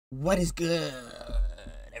What is good,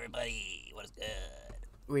 everybody? What is good?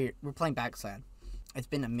 We're playing Blacksad. It's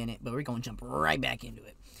been a minute, but we're gonna jump right back into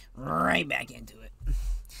it.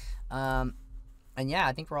 And yeah,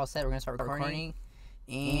 I think we're all set. We're gonna start recording.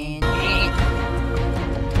 And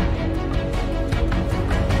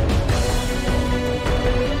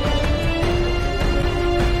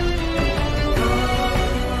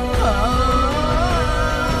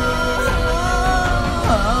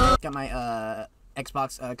got my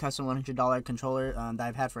Xbox custom $100 controller that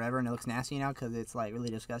I've had forever, and it looks nasty now because it's like really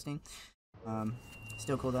disgusting.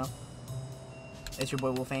 Still cool though. It's your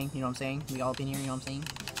boy Wolffang, you know what I'm saying? We all up in here, you know what I'm saying?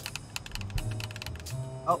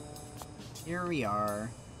 Oh, here we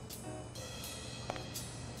are.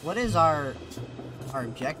 What is our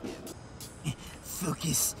objective?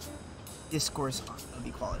 Focus. Discourse of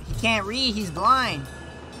equality. He can't read, he's blind.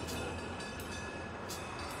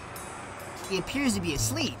 He appears to be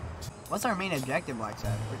asleep. What's our main objective,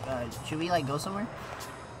 Blacksad? Should we like go somewhere?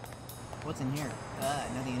 What's in here?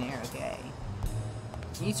 Nothing in here, okay.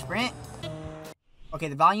 Can you sprint? Okay,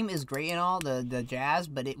 the volume is great and all, the jazz,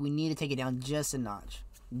 but we need to take it down just a notch.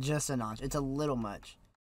 Just a notch. It's a little much.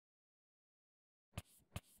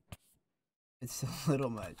 It's a little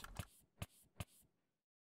much.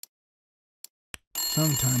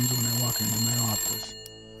 Sometimes when I walk into my office,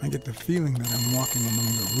 I get the feeling that I'm walking among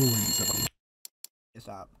the ruins of a...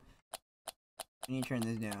 Stop. I need to turn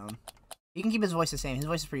this down. You can keep his voice the same. His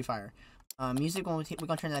voice is pretty fire. Music, we're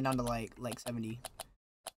gonna turn that down to like 70.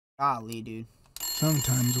 Golly, dude.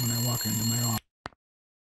 Sometimes when I walk into my office...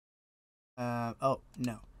 Oh,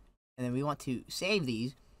 no. And then we want to save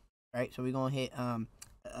these, right? So we're gonna hit,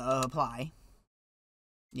 apply.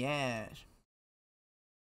 Yes.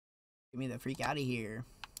 Get me the freak out of here.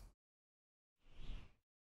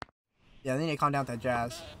 Yeah, I need to calm down that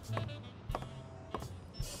jazz.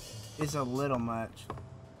 It's a little much.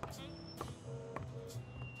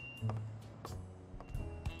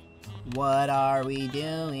 What are we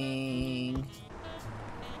doing?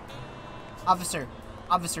 Officer,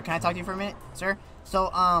 can I talk to you for a minute, sir? So,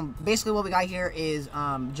 basically what we got here is,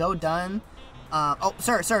 Joe Dunn. Oh,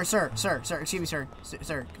 sir, excuse me, sir.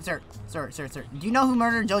 Sir. Do you know who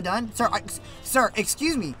murdered Joe Dunn? Sir,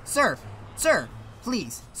 excuse me, sir,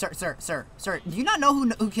 please, sir. Do you not know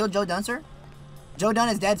who killed Joe Dunn, sir? Joe Dunn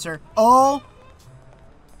is dead, sir. Oh!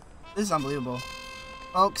 This is unbelievable.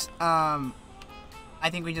 Folks, I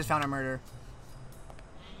think we just found a murder.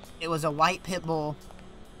 It was a white pit bull.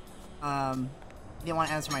 Didn't want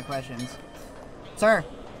to answer my questions. Sir,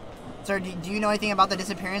 do you know anything about the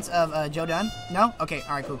disappearance of Joe Dunn? No? Okay,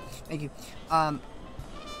 alright, cool. Thank you. Oh,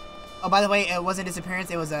 by the way, it wasn't a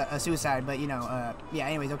disappearance, it was a suicide, but, you know, yeah,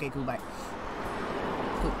 anyways, okay, cool, bye.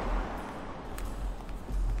 Cool.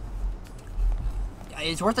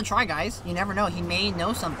 It's worth a try, guys. You never know. He may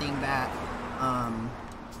know something that,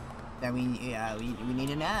 that we need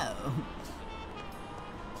to know.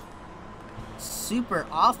 Super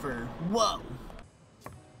offer. Whoa.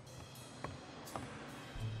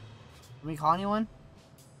 Can we call anyone?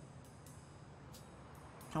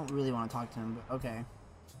 I don't really want to talk to him, but okay.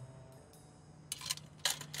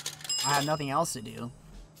 I have nothing else to do.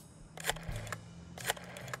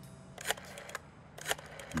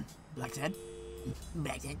 Blacksad?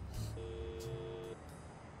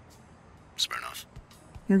 Smirnov.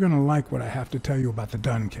 You're gonna like what I have to tell you about the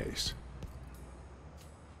Dunn case.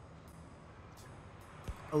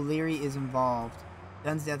 O'Leary is involved.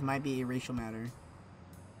 Dunn's death might be a racial matter.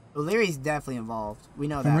 O'Leary's definitely involved. We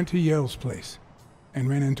know that. I went to Yale's place and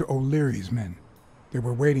ran into O'Leary's men. They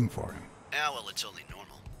were waiting for him. Ah, well, it's only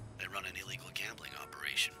normal. They run an illegal gambling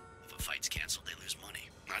operation. If a fight's canceled, they lose money.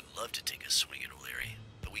 I'd love to take a swing at O'Leary,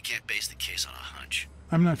 but we can't base the case on a hunch.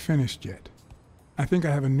 I'm not finished yet. I think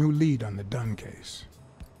I have a new lead on the Dunn case.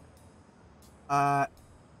 I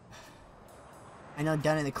know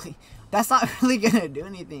Dunn in the clean. That's not really gonna do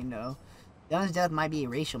anything, though. Dunn's death might be a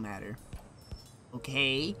racial matter.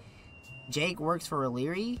 Okay. Jake works for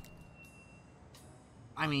O'Leary?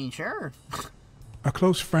 I mean, sure. A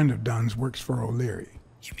close friend of Dunn's works for O'Leary.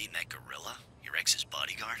 You mean that gorilla? Your ex's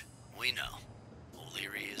bodyguard? We know.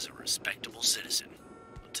 O'Leary is a respectable citizen,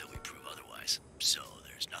 until we prove otherwise. So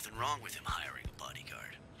there's nothing wrong with him hiring a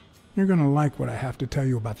bodyguard. You're gonna like what I have to tell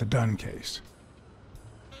you about the Dunn case.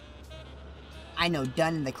 I know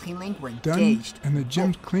Dunn and the Clean Link were Dunn engaged. and the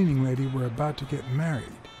gym's cleaning lady were about to get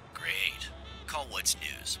married. Great. Call What's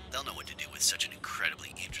News. They'll know what to do with such an incredibly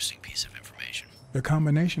interesting piece of information. The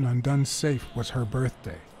combination on Dunn's safe was her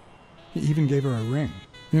birthday. He even gave her a ring.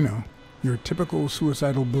 You know, your typical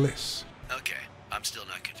suicidal bliss. Okay, I'm still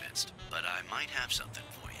not convinced, but I might have something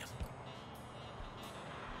for you.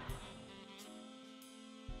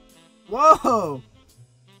 Whoa!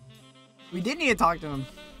 We did need to talk to him.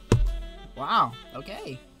 Wow.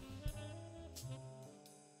 Okay.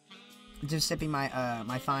 Just sipping my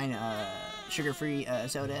my fine sugar-free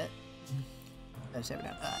soda.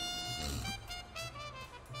 7-Up.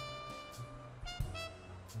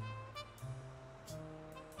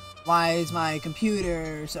 Why is my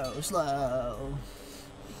computer so slow?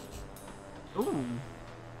 Ooh.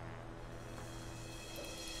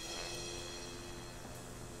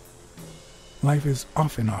 Life is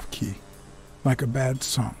often off key, like a bad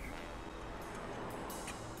song.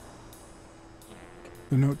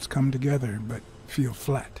 The notes come together but feel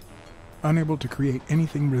flat, unable to create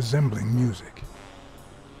anything resembling music.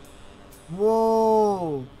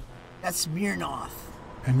 Whoa! That's Smirnov.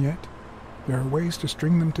 And yet, there are ways to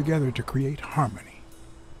string them together to create harmony.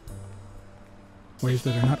 Ways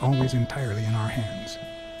that are not always entirely in our hands.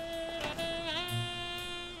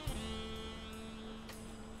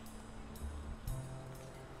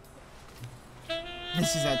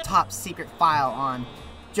 This is a top secret file on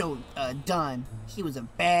Joe Dunn. He was a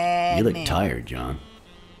bad You look man. tired, John.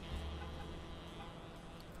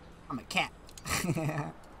 I'm a cat.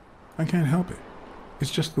 I can't help it. It's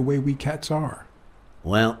just the way we cats are.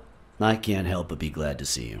 Well, I can't help but be glad to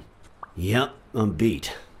see you. Yep, I'm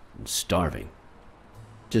beat. I'm starving.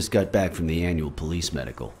 Just got back from the annual police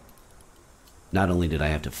medical. Not only did I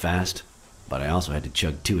have to fast, but I also had to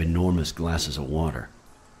chug 2 enormous glasses of water.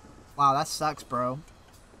 Wow, that sucks, bro.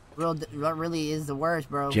 That really is the worst,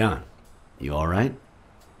 bro. John, you alright?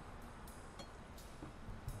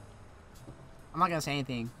 I'm not gonna say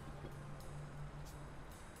anything.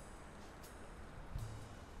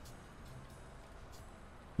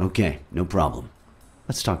 Okay, no problem.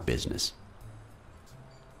 Let's talk business.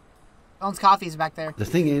 Bones Coffee's back there. The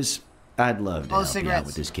thing is, I'd love to help you out cigarettes.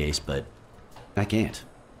 with this case, but I can't.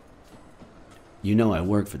 You know I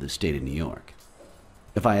work for the state of New York.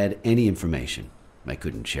 If I had any information, I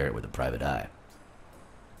couldn't share it with a private eye.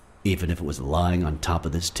 Even if it was lying on top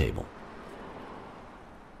of this table.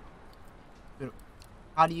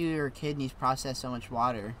 How do your kidneys process so much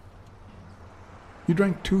water? You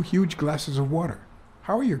drank 2 huge glasses of water.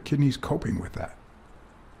 How are your kidneys coping with that?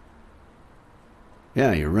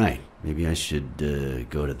 Yeah, you're right. Maybe I should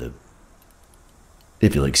go to the...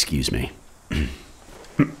 If you'll excuse me.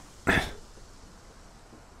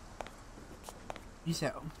 You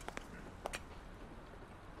so.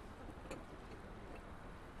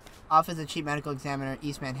 Office of Chief Medical Examiner,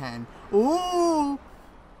 East Manhattan. Ooh!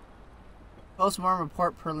 Postmortem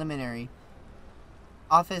report preliminary.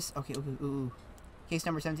 Office. Okay. Ooh. Case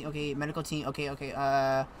number 17. Okay. Medical team. Okay.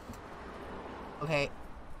 Okay.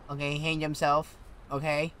 He hanged himself.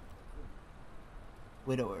 Okay.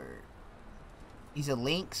 Widower. He's a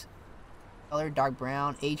lynx. Color dark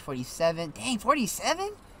brown. Age 47. Dang,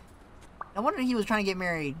 47? No wonder he was trying to get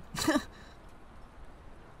married.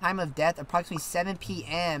 Time of death approximately 7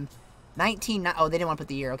 p.m. 19. Oh, they didn't want to put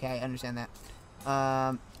the year. Okay, I understand that.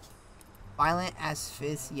 Violent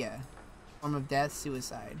asphyxia. Form of death,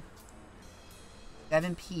 suicide.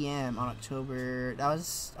 7 p.m. on October. That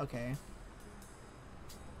was okay.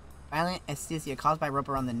 Violent asphyxia caused by rope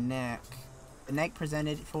around the neck. The neck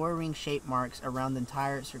presented 4 ring-shaped marks around the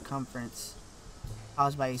entire circumference,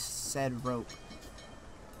 caused by said rope.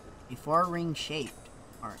 4 ring-shaped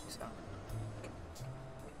marks.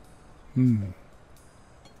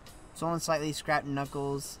 Swollen slightly scrapped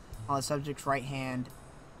knuckles on the subject's right hand,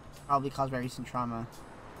 probably caused by recent trauma.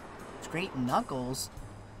 Scraped knuckles?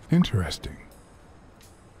 Interesting.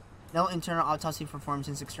 No internal autopsy performed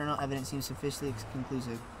since external evidence seems sufficiently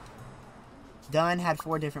conclusive. Dunn had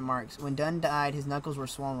 4 different marks. When Dunn died, his knuckles were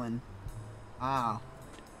swollen. Wow.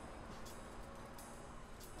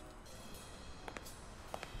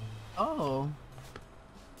 Oh.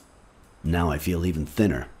 Now I feel even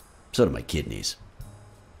thinner. So do my kidneys.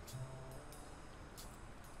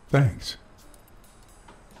 Thanks.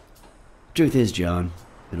 Truth is, John,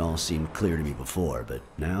 it all seemed clear to me before, but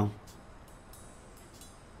now...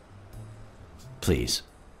 Please,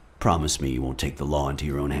 promise me you won't take the law into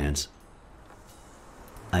your own hands.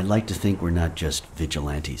 I'd like to think we're not just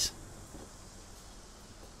vigilantes.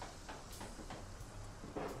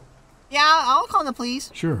 Yeah, I'll call the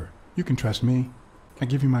police. Sure, you can trust me. I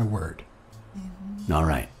give you my word. All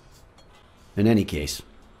right. In any case,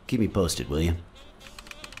 keep me posted, will you?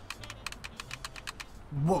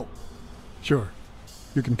 Whoa. Sure,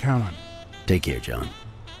 you can count on it. Take care, John.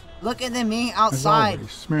 Look at them meeting As outside.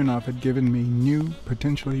 always, Smirnov had given me new,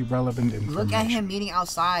 potentially relevant information. Look at him meeting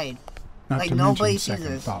outside. Not like to nobody mention sees second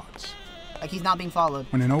this. thoughts. Like he's not being followed.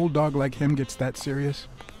 When an old dog like him gets that serious,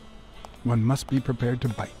 one must be prepared to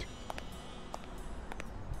bite.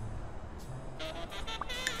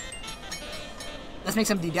 Let's make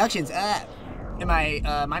some deductions. In my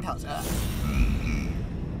palace.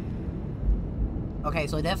 Okay,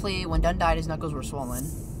 so definitely when Dunn died, his knuckles were swollen.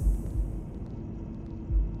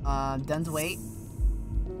 Dunn's weight.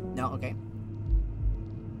 No, okay.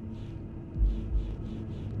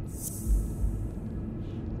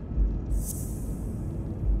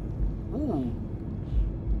 Ooh.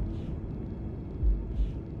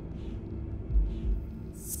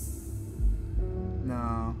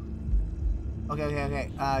 No. Okay.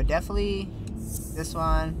 Definitely this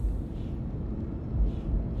one.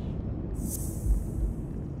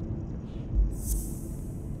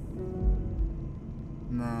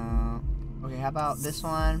 No. Okay, how about this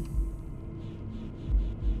one?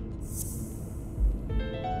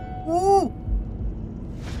 Ooh!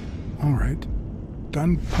 Alright.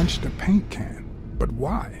 Dunn punched a paint can. But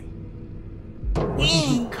why? Wasn't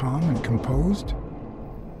he calm and composed?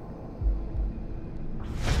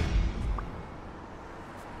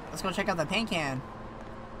 Let's go check out the paint can.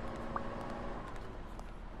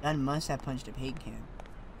 Dunn must have punched a paint can.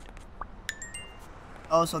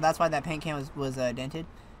 Oh, so that's why that paint can was dented?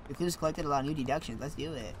 The clues collected a lot of new deductions. Let's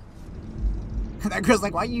do it. That girl's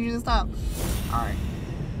like, why you just stop? Alright.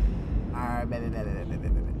 Alright, baby.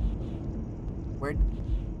 Where?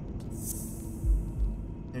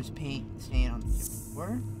 There's paint stain on the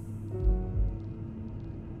floor.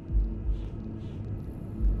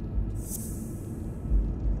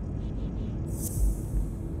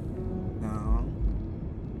 No.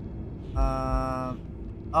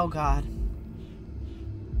 Oh god.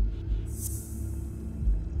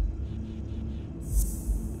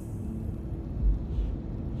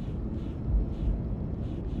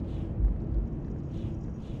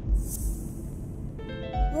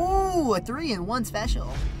 Ooh, a 3-in-1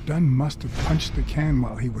 special. Dunn must have punched the can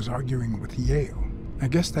while he was arguing with Yale. I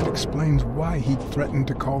guess that explains why he threatened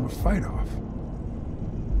to call the fight off.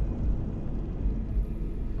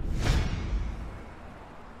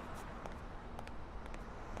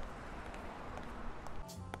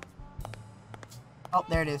 Oh,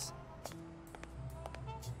 there it is.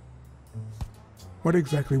 What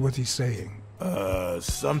exactly was he saying?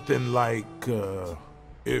 Something like,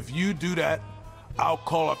 if you do that, I'll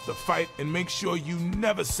call off the fight and make sure you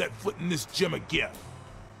never set foot in this gym again.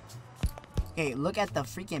 Hey, look at the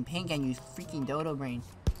freaking paint can, you freaking dodo brain.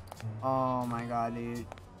 Oh my god, dude.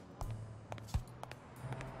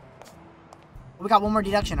 We got one more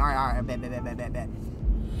deduction. Alright, bet.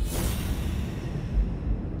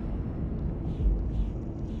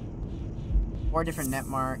 4 different net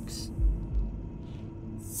marks.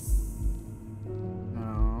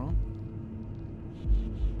 No.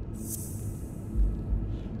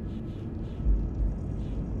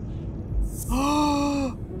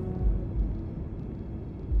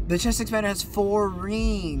 The chest expander has 4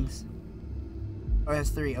 rings. Oh, it has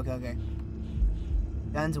 3. Okay.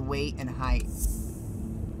 Dunn's weight and height.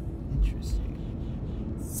 Interesting.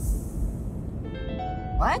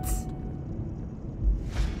 What?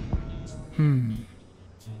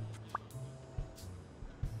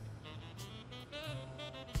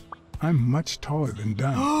 I'm much taller than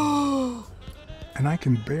Dunn. And I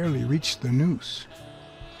can barely reach the noose.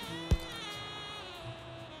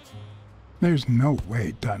 There's no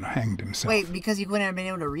way Dunn hanged himself. Wait, because he wouldn't have been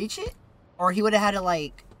able to reach it? Or he would have had to,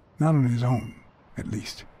 like... Not on his own, at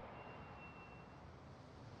least.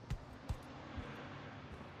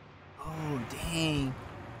 Oh, dang.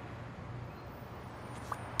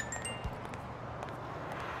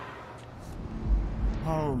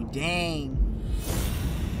 Oh, dang.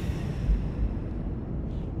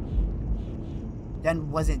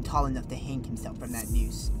 Dunn wasn't tall enough to hang himself from that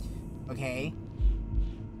noose. Okay.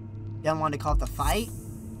 Dunn wanted to call it the fight?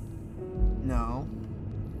 No.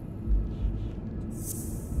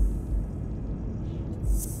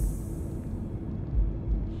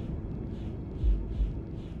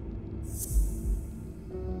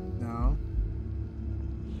 No.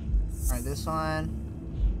 Alright, this one.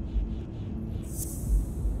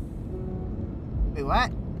 Wait,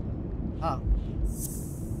 what? Oh.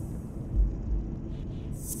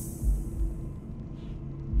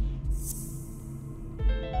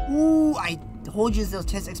 Ooh, I told you those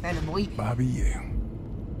chest expander, boy. Bobby Yale.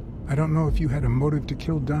 I don't know if you had a motive to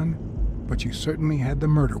kill Dunn, but you certainly had the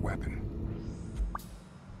murder weapon.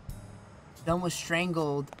 Dunn was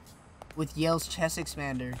strangled with Yale's chest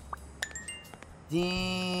expander.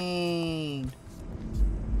 Dang.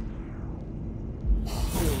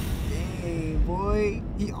 Oh, dang, boy.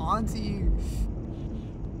 He onto you.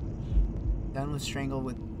 Dunn was strangled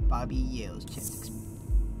with Bobby Yale's chest expander.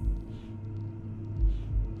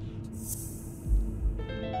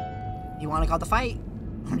 You want to call the fight?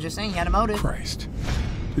 I'm just saying he had a motive. Christ.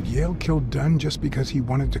 Did Yale kill Dunn just because he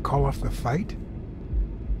wanted to call off the fight?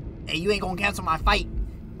 Hey, you ain't gonna cancel my fight.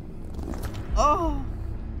 Oh.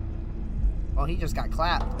 Oh, he just got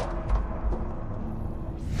clapped.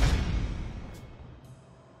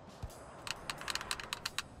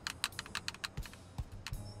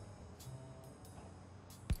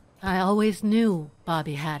 I always knew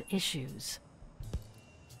Bobby had issues.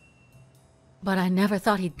 But I never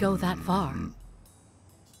thought he'd go that far.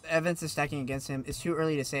 The evidence is stacking against him. It's too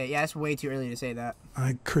early to say it. Yeah, it's way too early to say that.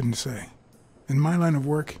 I couldn't say. In my line of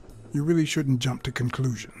work, you really shouldn't jump to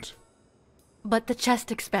conclusions. But the chest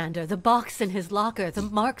expander, the box in his locker, the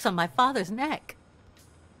marks on my father's neck.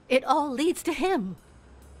 It all leads to him.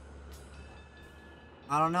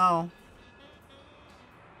 I don't know.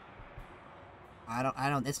 I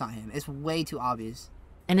don't, it's not him. It's way too obvious.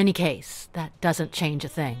 In any case, that doesn't change a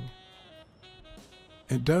thing.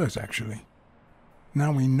 It does, actually.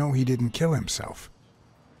 Now we know he didn't kill himself.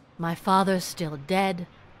 My father's still dead,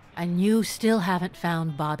 and you still haven't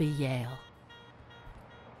found Bobby Yale.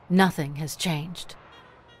 Nothing has changed.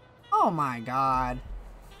 Oh my god.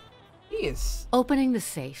 He is... Opening the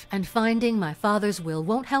safe and finding my father's will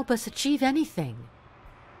won't help us achieve anything.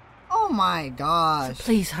 Oh my gosh. So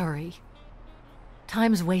please hurry.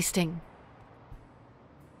 Time's wasting.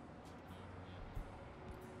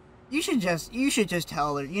 You should just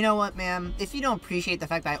tell her, you know what, ma'am? If you don't appreciate the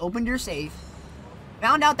fact that I opened your safe,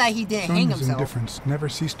 found out that he didn't hang Sonia's himself. indifference never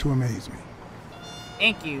ceased to amaze me.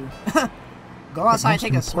 Thank you. Go outside and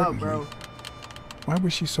take a smoke, bro. Why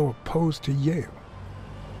was she so opposed to Yale?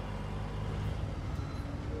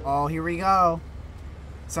 Oh, here we go.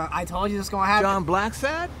 So I told you this was gonna happen. John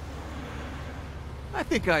Blacksad? I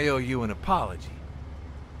think I owe you an apology.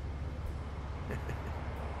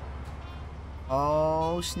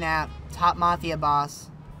 Oh snap! Top mafia boss.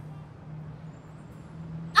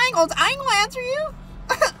 I ain't gonna answer you.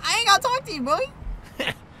 I ain't gonna talk to you, boy.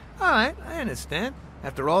 Alright, I understand.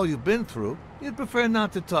 After all you've been through, you'd prefer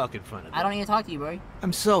not to talk in front of me. I don't need to talk to you, boy.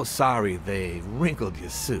 I'm so sorry they wrinkled your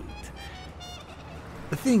suit.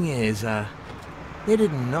 The thing is, they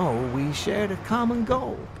didn't know we shared a common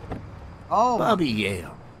goal. Oh. Bobby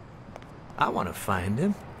Yale. I want to find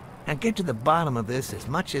him and get to the bottom of this as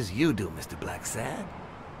much as you do, Mr. Blacksad.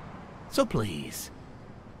 So please,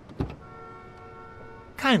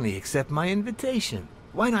 kindly accept my invitation.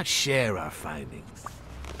 Why not share our findings?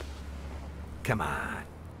 Come on.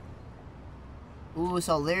 Ooh,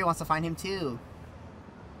 so Larry wants to find him too.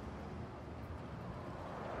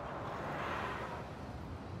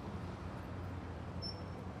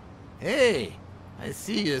 Hey, I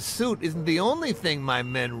see your suit isn't the only thing my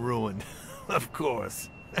men ruined. Of course.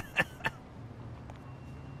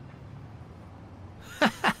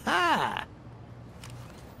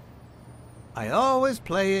 I always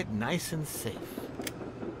play it nice and safe.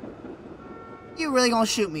 You really gonna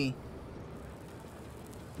shoot me?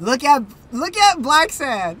 Look at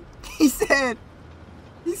Blacksad. He said,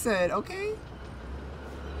 okay.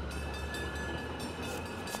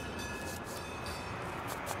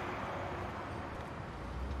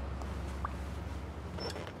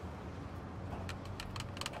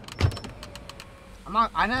 I'm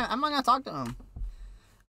not gonna talk to him.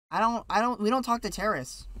 We don't talk to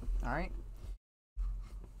terrorists. All right.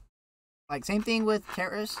 Like, same thing with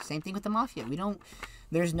terrorists, same thing with the mafia.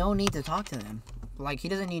 There's no need to talk to them. Like, he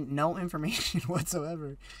doesn't need no information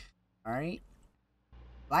whatsoever. All right.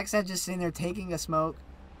 Blacksad just sitting there taking a smoke.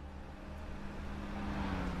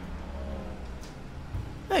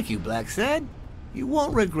 Thank you, Blacksad. You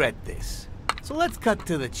won't regret this. So let's cut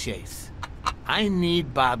to the chase. I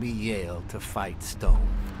need Bobby Yale to fight Stone.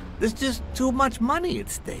 There's just too much money at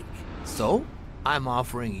stake. So, I'm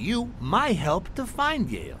offering you my help to find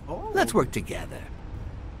Yale. Oh. Let's work together.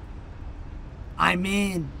 I'm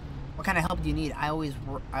in. What kind of help do you need? I always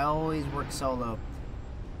work solo.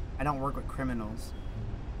 I don't work with criminals.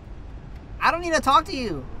 I don't need to talk to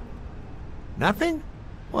you. Nothing?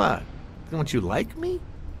 What? Don't you like me?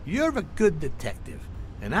 You're a good detective.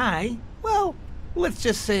 And I, well, let's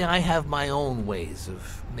just say I have my own ways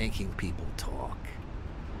of making people talk.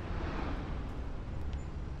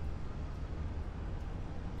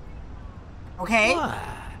 Okay.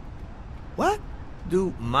 What?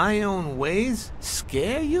 Do my own ways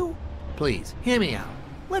scare you? Please, hear me out.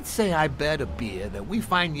 Let's say I bet a beer that we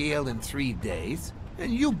find Yale in 3 days,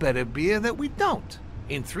 and you bet a beer that we don't.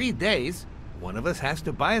 In 3 days, one of us has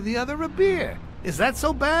to buy the other a beer. Is that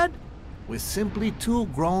so bad? We're simply two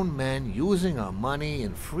grown men using our money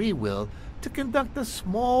and free will to conduct a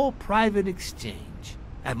small private exchange.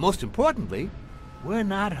 And most importantly, we're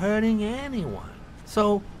not hurting anyone.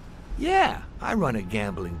 So, yeah, I run a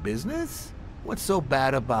gambling business. What's so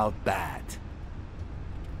bad about that?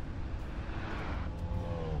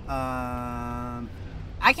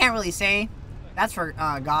 I can't really say. That's for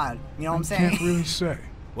God. You know what I'm saying? Can't really say.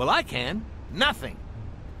 Well, I can. Nothing.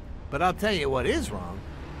 But I'll tell you what is wrong.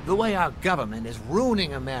 The way our government is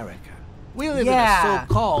ruining America. We live in a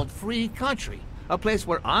so-called free country. A place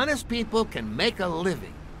where honest people can make a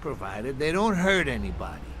living, provided they don't hurt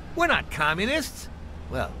anybody. We're not communists.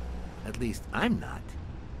 Well, at least I'm not.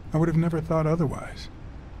 I would have never thought otherwise.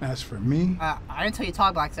 As for me... I didn't tell you to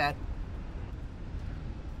talk, Blacksad.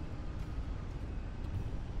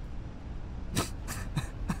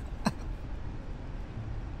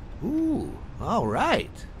 Ooh, all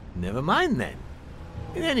right. Never mind then.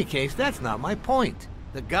 In any case, that's not my point.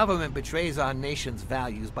 The government betrays our nation's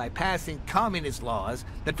values by passing communist laws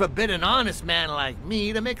that forbid an honest man like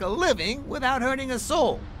me to make a living without hurting a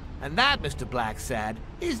soul. And that, Mr. Blacksad,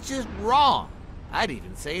 is just wrong. I'd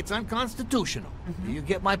even say it's unconstitutional. Do you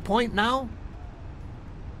get my point now?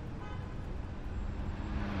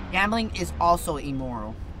 Gambling is also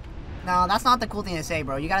immoral. No, that's not the cool thing to say,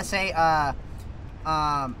 bro. You gotta say,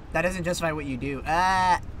 that doesn't justify what you do.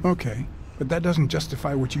 Okay, but that doesn't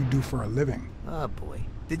justify what you do for a living. Oh, boy.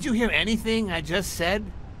 Did you hear anything I just said?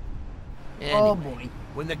 Anyway, Oh, boy.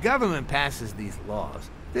 when the government passes these laws,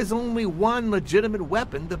 there's only one legitimate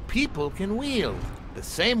weapon the people can wield. The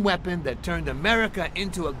same weapon that turned America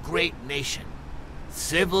into a great nation.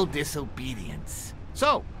 Civil disobedience.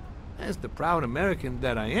 So, as the proud American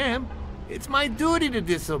that I am, it's my duty to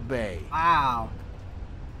disobey. Wow.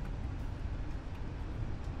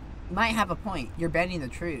 You might have a point. You're bending the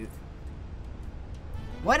truth.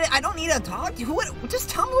 What? I don't need to talk to you. Just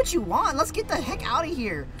tell me what you want. Let's get the heck out of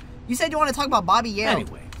here. You said you want to talk about Bobby Yale.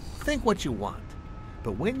 Anyway, think what you want.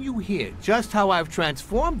 But when you hear just how I've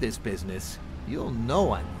transformed this business, you'll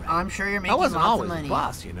know I'm right. I'm sure you're making I wasn't lots always of money. a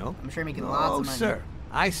boss, you know. I'm sure you're making lots of money. Oh, sir.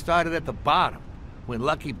 I started at the bottom, when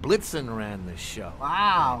Lucky Blitzen ran the show.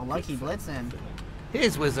 Wow, Lucky Blitzen.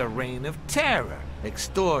 His was a reign of terror,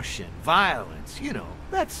 extortion, violence, you know,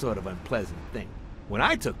 that sort of unpleasant thing. When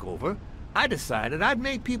I took over, I decided I'd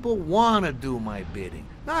make people want to do my bidding.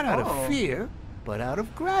 Not out of fear, but out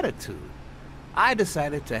of gratitude. I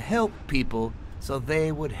decided to help people so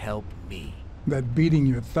they would help me. That beating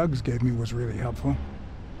your thugs gave me was really helpful.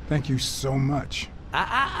 Thank you so much.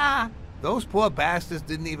 Those poor bastards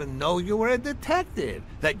didn't even know you were a detective,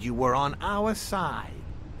 that you were on our side.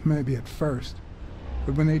 Maybe at first.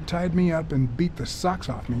 But when they tied me up and beat the socks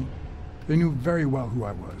off me, they knew very well who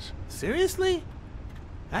I was. Seriously?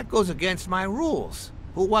 That goes against my rules.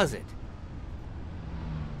 Who was it?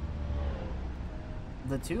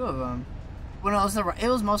 The two of them. Well, no, it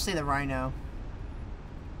was mostly the Rhino.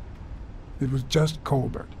 It was just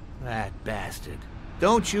Colbert. That bastard.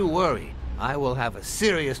 Don't you worry. I will have a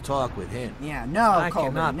serious talk with him. Yeah, no, I Colbert,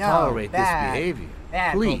 cannot no, tolerate bad, this behavior.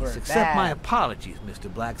 bad, Please, Colbert, accept my bad. apologies,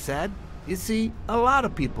 Mr. Blacksad. You see, a lot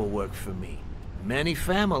of people work for me. Many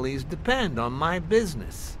families depend on my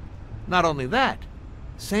business. Not only that,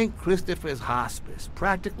 St. Christopher's Hospice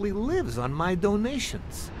practically lives on my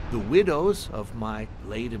donations. The widows of my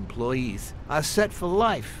late employees are set for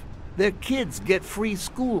life. Their kids get free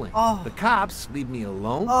schooling. Oh. The cops leave me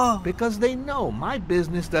alone because they know my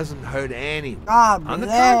business doesn't hurt anyone. God On the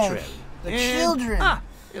bless contrary. the And, children.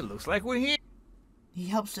 It looks like we're here. He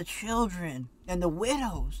helps the children and the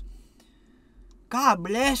widows. God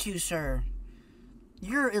bless you, sir.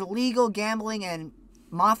 Your illegal gambling and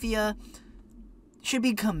mafia should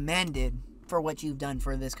be commended for what you've done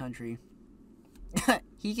for this country.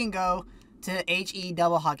 He can go to HE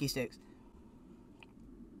double hockey sticks.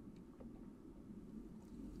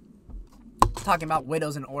 Talking about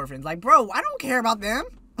widows and orphans. Like, bro, I don't care about them.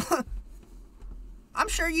 I'm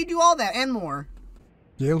sure you do all that and more.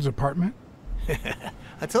 Yale's apartment?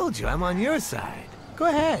 I told you, I'm on your side. Go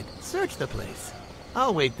ahead, search the place.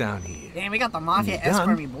 I'll wait down here. Damn, we got the mafia When you're escort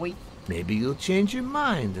done, me, boy. Maybe you'll change your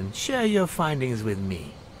mind and share your findings with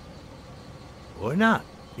me. Or not.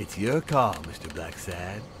 It's your call, Mr.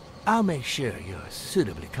 Blacksad. I'll make sure you're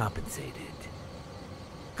suitably compensated.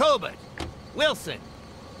 Colbert! Wilson!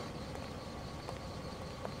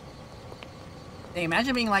 Hey,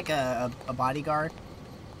 imagine being like a bodyguard.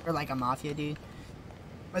 Or like a mafia dude.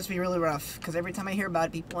 Must be really rough, because every time I hear about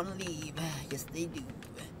it, people want to leave. Yes, they do.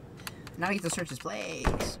 Now we get to search his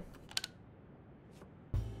place.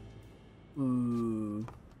 Ooh.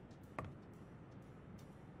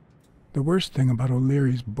 The worst thing about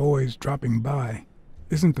O'Leary's boys dropping by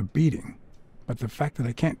isn't the beating, but the fact that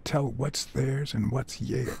I can't tell what's theirs and what's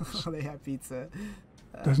Yale's. They have pizza.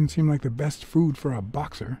 Doesn't seem like the best food for a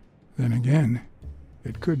boxer. Then again,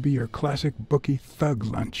 It could be your classic bookie thug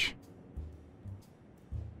lunch.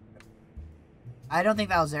 I don't think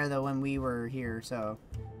that was there though when we were here, so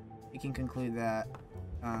we can conclude that.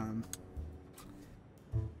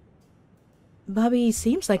 Bobby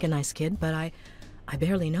seems like a nice kid, but I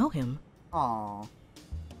barely know him. Aww.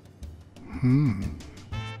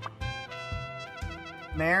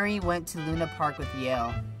 Mary went to Luna Park with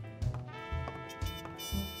Yale.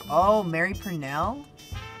 Oh, Mary Purnell?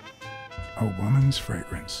 A woman's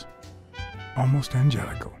fragrance. Almost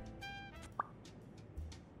angelical.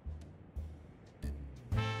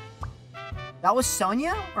 That was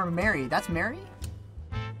Sonia or Mary? That's Mary?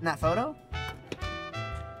 In that photo?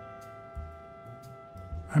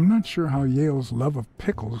 I'm not sure how Yale's love of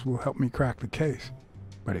pickles will help me crack the case,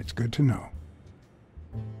 but it's good to know.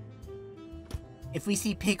 If we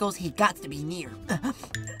see pickles, he got to be near.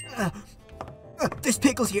 There's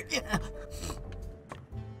pickles here.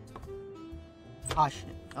 Oh,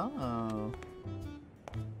 shit. Oh.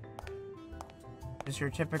 Just your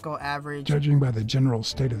typical average. Judging by the general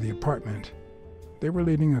state of the apartment, they were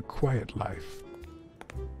leading a quiet life.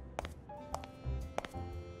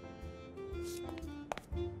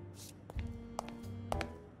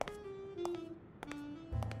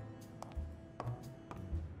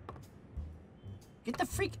 Get the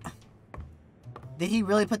freak. Did he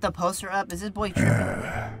really put the poster up? Is this boy tripping?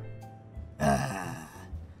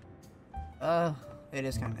 It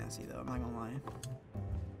is kind of nasty though, I'm not gonna lie.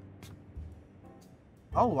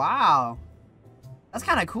 Oh, wow. That's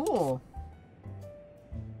kind of cool.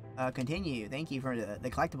 Continue. Thank you for the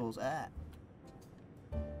collectibles.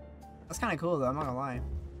 That's kind of cool though, I'm not gonna lie.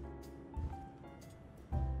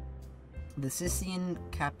 The Sicilian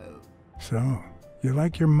Capo. So, you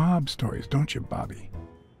like your mob stories, don't you, Bobby?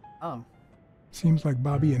 Oh. Seems like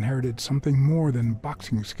Bobby inherited something more than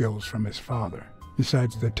boxing skills from his father.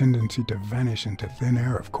 Besides the tendency to vanish into thin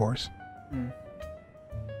air, of course.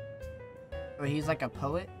 So he's like a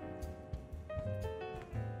poet?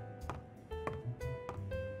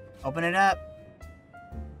 Open it up.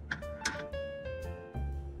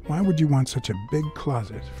 Why would you want such a big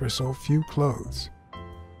closet for so few clothes?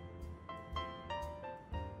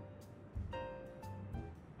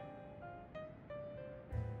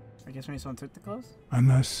 I guess maybe someone took the clothes?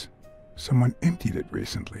 Unless someone emptied it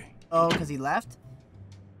recently. Oh, because he left?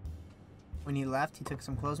 When he left, he took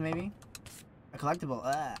some clothes maybe? A collectible.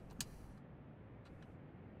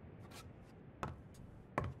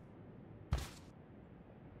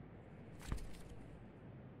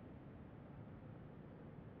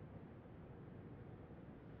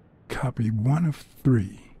 Copy 1 of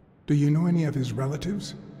 3. Do you know any of his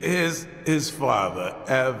relatives? His father,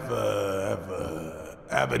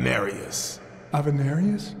 Avenarius.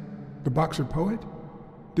 Avenarius? The boxer poet?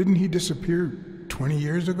 Didn't he disappear 20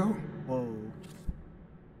 years ago? Whoa.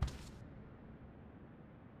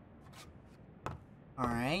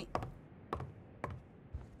 Alright.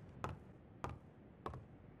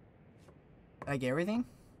 Did I get everything?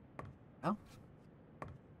 No?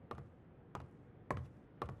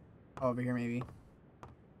 Oh, over here maybe.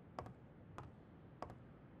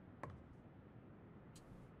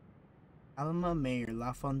 Alma Mayor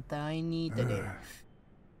La Fontaine de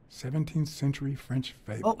 17th century French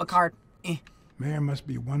fable. Oh, a card. Mayor must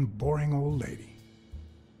be one boring old lady.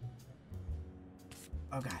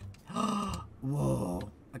 Oh god. Whoa.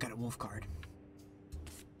 I got a wolf card.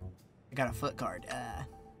 I got a foot card.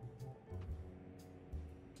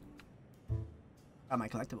 Got my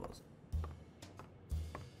collectibles.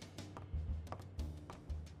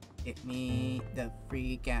 Get me the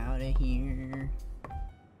freak out of here.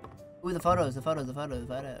 Ooh, the photos. Look at the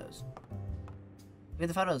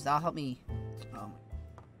photos. That'll help me. Oh my.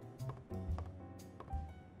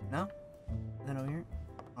 No? Is that over here?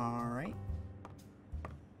 Alright.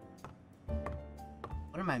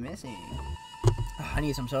 What am I missing? I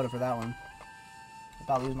need some soda for that one. If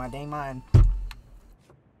I lose my dang mind.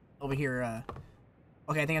 Over here,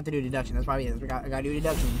 okay, I think I have to do deduction. That's probably it. I gotta do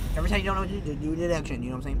deduction. Every time you don't know what to do deduction. You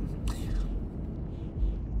know what I'm saying?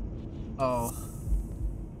 Oh.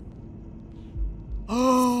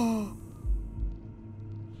 Oh!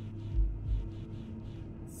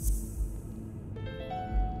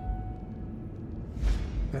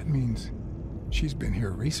 That means she's been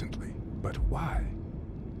here recently. But why?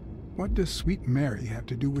 What does Sweet Mary have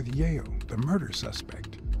to do with Yale, the murder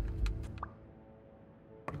suspect?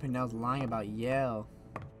 Pinnell's lying about Yale.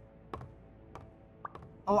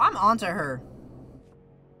 Oh, I'm onto her.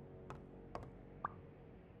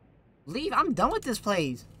 Leave. I'm done with this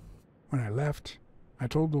place. When I left, I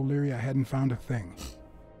told O'Leary I hadn't found a thing.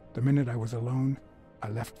 The minute I was alone, I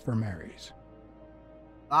left for Mary's.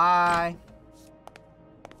 Bye.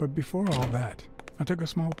 But before all that, I took a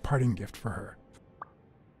small parting gift for her.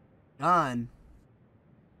 Done.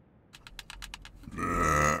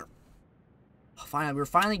 Finally, we're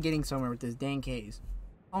finally getting somewhere with this dang case.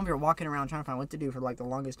 We were walking around trying to find what to do for like the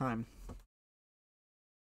longest time.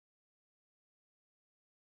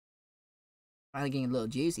 Finally getting a little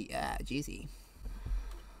juicy. Ah, juicy.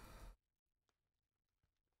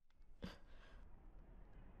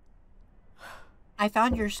 I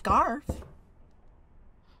found your scarf.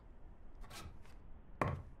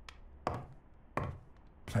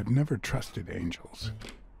 I've never trusted angels.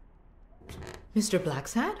 Mr.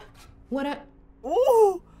 Blacksad? What a...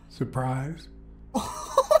 Ooh! Surprise?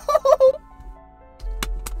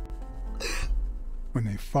 When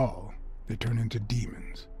they fall, they turn into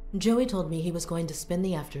demons. Joey told me he was going to spend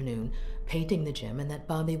the afternoon painting the gym and that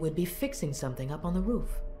Bobby would be fixing something up on the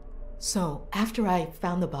roof. So, after I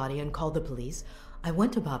found the body and called the police, I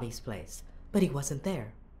went to Bobby's place, but he wasn't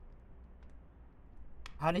there.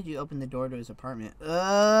 How did you open the door to his apartment?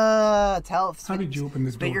 How did you open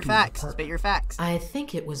the door Spit your to facts. his apartment? Spit your facts. I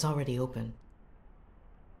think it was already open.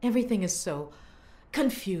 Everything is so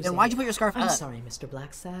confusing. Then why'd you put your scarf I'm up? sorry, Mr.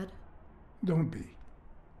 Blacksad. Don't be.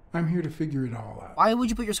 I'm here to figure it all out. Why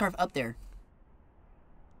would you put your scarf up there?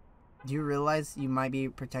 Do you realize you might be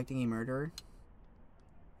protecting a murderer?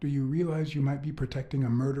 Do you realize you might be protecting a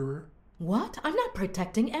murderer? What? I'm not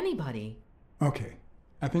protecting anybody. Okay,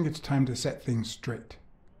 I think it's time to set things straight.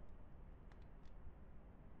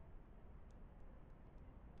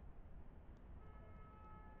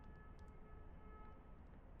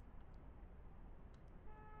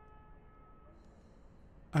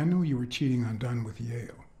 I knew you were cheating on Dunn with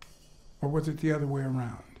Yale. Or was it the other way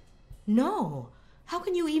around? No. How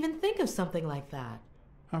can you even think of something like that?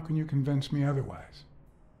 How can you convince me otherwise?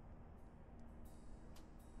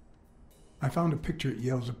 I found a picture at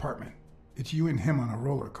Yale's apartment. It's you and him on a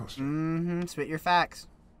roller coaster. Mm-hmm. Spit your facts.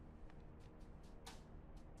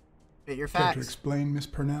 Spit your Care to facts. explain, Miss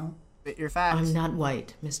Purnell? Spit your facts. I'm not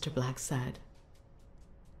white, Mr. Blacksad.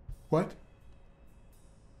 What?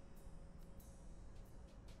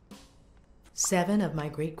 7 of my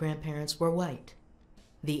great-grandparents were white.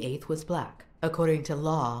 The 8th was black. According to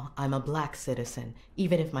law, I'm a black citizen,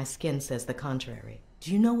 even if my skin says the contrary.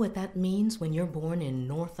 Do you know what that means when you're born in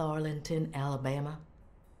North Arlington, Alabama?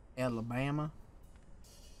 Alabama?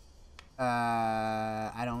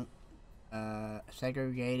 I don't...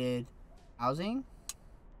 segregated housing?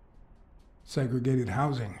 Segregated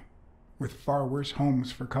housing, with far worse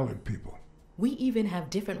homes for colored people. We even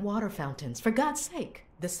have different water fountains, for God's sake.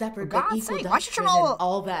 The separate For but God's equal sake, why should you doctrine and all-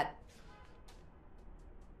 all that.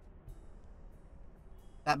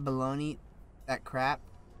 That baloney, that crap.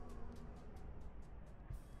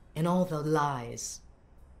 And all the lies.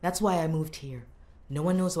 That's why I moved here. No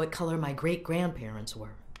one knows what color my great-grandparents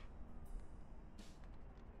were.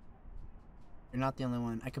 You're not the only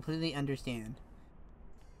one. I completely understand.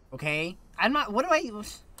 Okay? I'm not... What do I...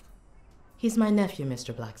 He's my nephew,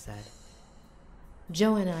 Mr. Blacksad.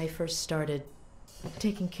 Joe and I first started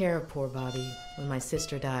taking care of poor Bobby when my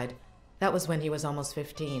sister died. That was when he was almost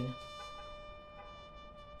 15.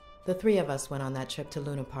 The 3 of us went on that trip to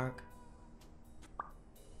Luna Park.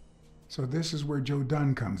 So this is where Joe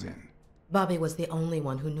Dunn comes in. Bobby was the only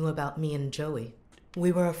one who knew about me and Joey.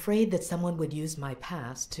 We were afraid that someone would use my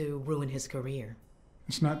past to ruin his career.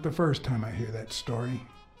 It's not the first time I hear that story.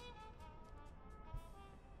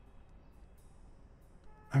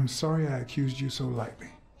 I'm sorry I accused you so lightly.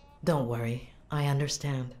 Don't worry, I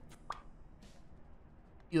understand.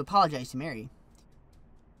 You apologize to Mary.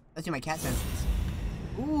 Let's do my cat sentence.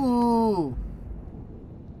 Ooh.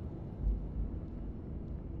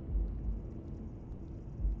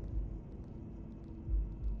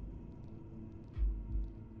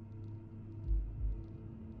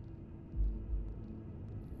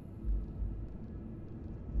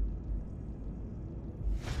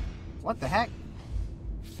 What the heck?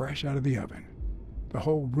 Fresh out of the oven. The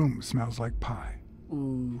whole room smells like pie.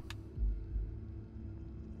 Ooh.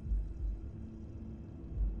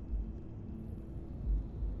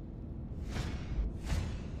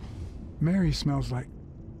 Mary smells like...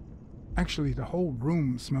 Actually, the whole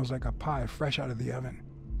room smells like a pie fresh out of the oven.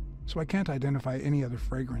 So I can't identify any other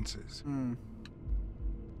fragrances.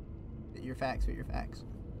 Spit your facts, spit your facts.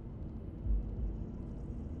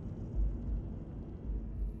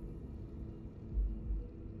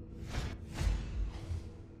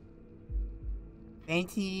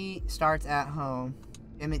 Femininity starts at home.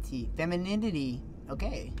 Femininity.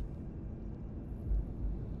 Okay.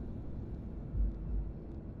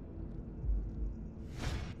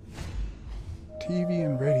 TV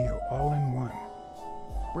and radio all in one.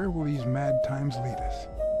 Where will these mad times lead us?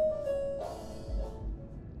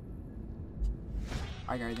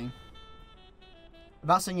 I got everything.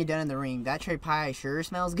 About Sonia done in the ring. That cherry pie sure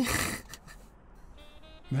smells good.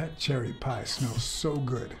 That cherry pie smells so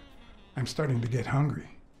good. I'm starting to get hungry.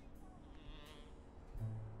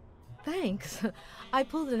 Thanks. I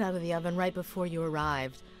pulled it out of the oven right before you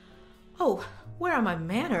arrived. Oh, where are my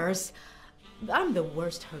manners? I'm the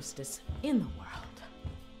worst hostess in the world.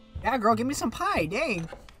 Yeah, girl, give me some pie. Dang.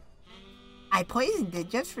 I poisoned it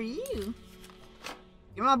just for you.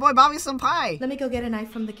 Give my boy Bobby some pie. Let me go get a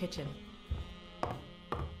knife from the kitchen.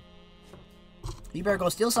 You better go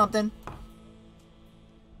steal something.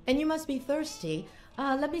 And you must be thirsty.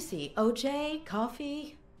 Let me see. OJ?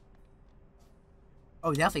 Coffee?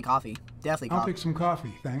 Oh, definitely coffee. Definitely I'll coffee. pick some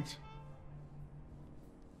coffee, thanks.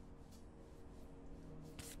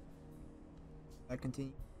 I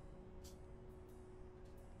continue.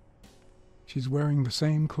 She's wearing the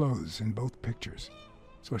same clothes in both pictures,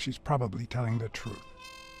 so she's probably telling the truth.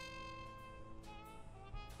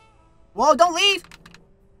 Whoa, don't leave!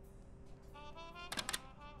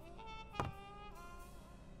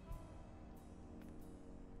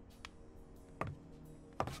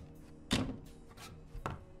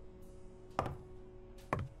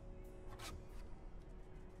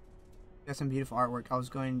 Got some beautiful artwork. I was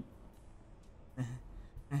going...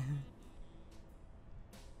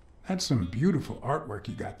 That's some beautiful artwork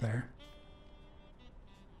you got there.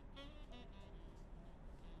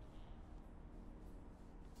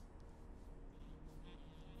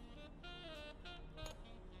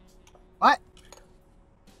 What?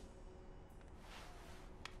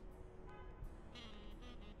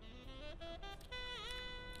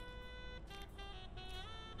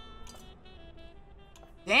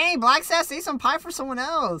 Dang, Blacksad, say some pie for someone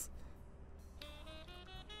else.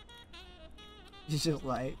 He's just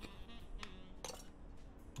like...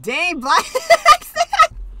 Dang,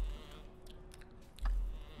 Blacksad!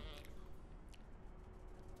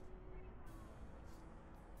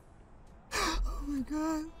 Oh my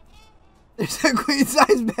god. There's a queen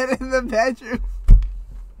size bed in the bedroom.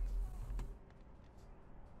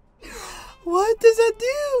 What does that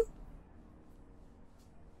do?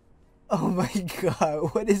 Oh my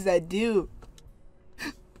god, what does that do?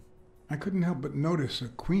 I couldn't help but notice a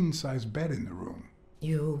queen-size bed in the room.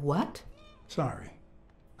 You what? Sorry.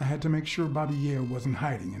 I had to make sure Bobby Yale wasn't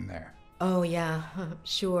hiding in there. Oh, yeah,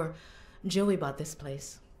 sure. Joey bought this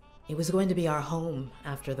place. It was going to be our home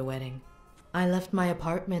after the wedding. I left my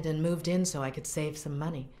apartment and moved in so I could save some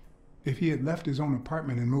money. If he had left his own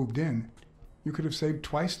apartment and moved in, you could have saved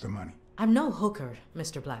twice the money. I'm no hooker,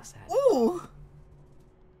 Mr. Blacksad. Ooh!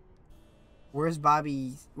 Where's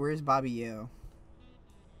Bobby Yale?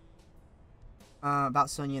 About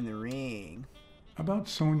Sonia in the ring. About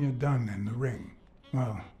Sonia Dunn and the ring.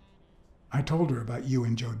 Well, I told her about you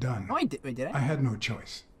and Joe Dunn. Oh, wait, did I? I had no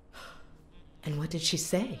choice. And what did she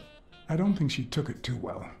say? I don't think she took it too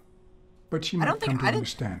well. But she might come to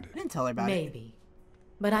understand I it. didn't tell her about it. Maybe.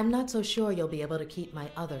 But I'm not so sure you'll be able to keep my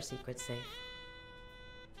other secrets safe.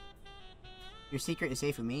 Your secret is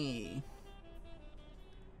safe with me.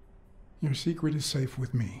 Your secret is safe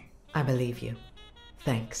with me. I believe you.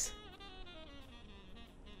 Thanks.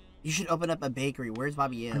 You should open up a bakery. Where's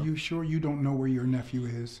Bobby Yale? Are you sure you don't know where your nephew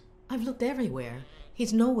is? I've looked everywhere.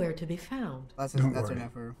 He's nowhere to be found. Don't worry.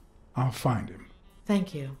 enough for... I'll find him.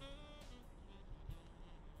 Thank you.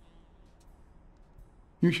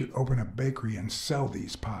 You should open a bakery and sell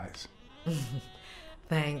these pies.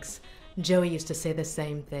 Thanks. Joey used to say the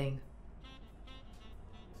same thing.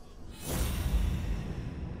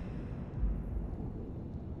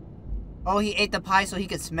 Oh, he ate the pie so he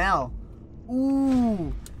could smell.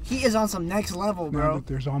 Ooh, he is on some next level, Now bro. that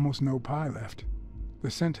there's almost no pie left,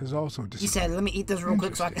 the scent has also He disappeared. said, let me eat this real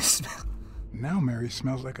quick so I can smell. Now Mary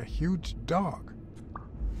smells like a huge dog.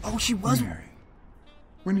 Oh, she was... Mary,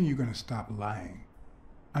 when are you going to stop lying?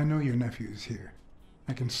 I know your nephew is here.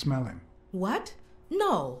 I can smell him. What?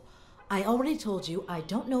 No. I already told you I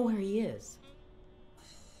don't know where he is.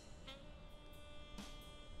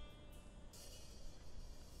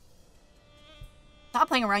 Stop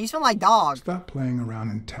playing around. You smell like dog. Stop playing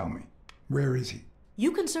around and tell me. Where is he?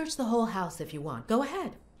 You can search the whole house if you want. Go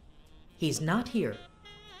ahead. He's not here.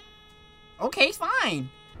 Okay, fine.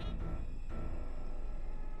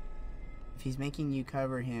 If he's making you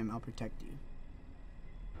cover him, I'll protect you.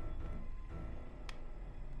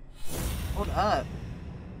 Hold up.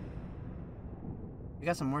 We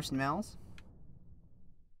got some more smells?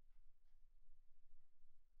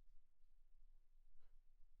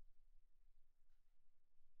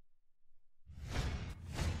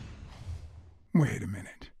 Wait a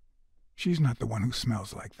minute. She's not the one who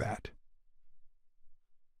smells like that.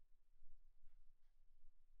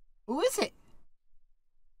 Who is it?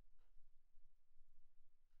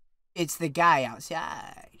 It's the guy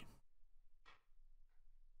outside.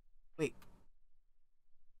 Wait.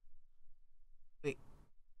 Wait.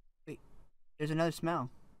 Wait. There's another smell.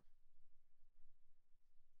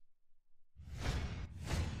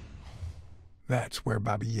 That's where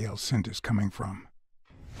Bobby Yale's scent is coming from.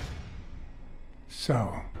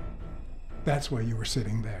 So, that's why you were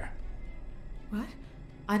sitting there. What?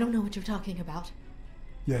 I don't know what you're talking about.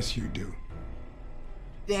 Yes, you do.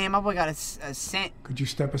 Damn, my boy got a scent. Could you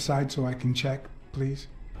step aside so I can check, please?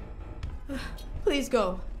 Please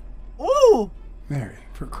go. Ooh! Mary,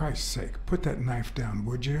 for Christ's sake, put that knife down,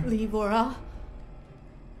 would you? Leave or I'll...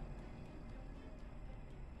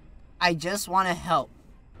 I just want to help.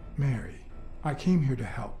 Mary, I came here to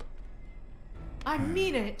help. I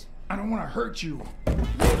mean it. I don't want to hurt you.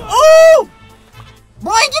 Ooh!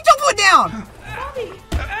 Boy, get your foot down! Bobby!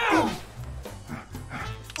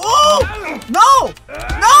 Oh! No!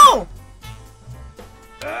 No!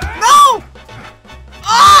 No!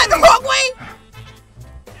 Ah, the wrong way!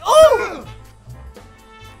 Oh!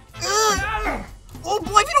 Oh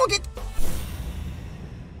boy, if you don't get...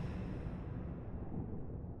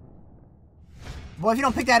 Boy, if you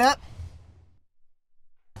don't pick that up...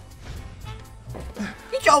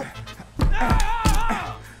 Get your...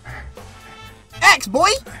 X, boy!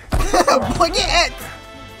 Boy, get X!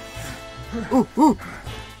 Ooh, ooh.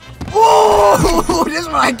 Ooh, this is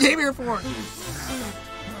what I came here for.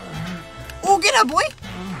 Ooh, get up, boy.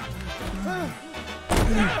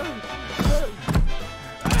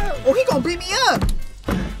 Oh, he gonna beat me up.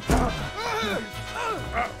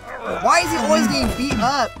 Why is he always getting beat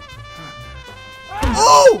up?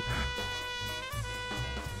 Ooh!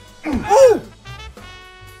 Ooh!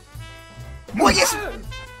 Boy, yes!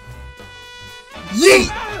 Yeet!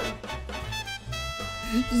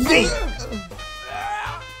 Yeet!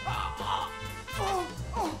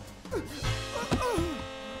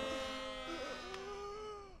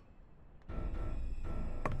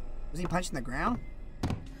 Was he punching the ground?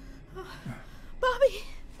 Bobby!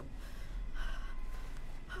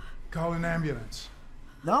 Call an ambulance.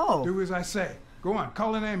 No. Do as I say. Go on,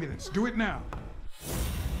 call an ambulance. Do it now.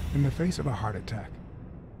 In the face of a heart attack,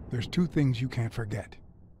 there's two things you can't forget.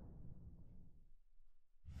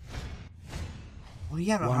 Well,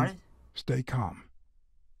 you have a One, heart. stay calm.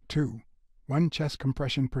 2, 1 chest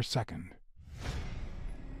compression per second.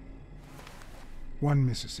 1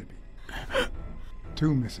 Mississippi.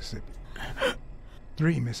 2 Mississippi.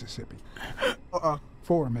 3 Mississippi.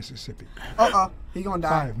 4 Mississippi. He gonna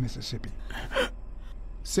die. 5 Mississippi.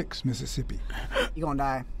 6 Mississippi. He gonna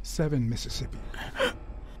die. 7 Mississippi.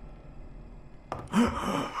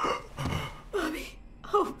 Bobby!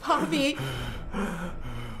 Oh, Bobby!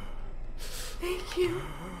 Thank you,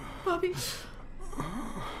 Bobby.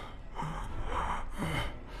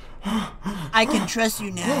 I can trust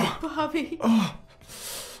you now. Bobby!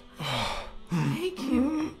 Thank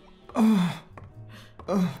you.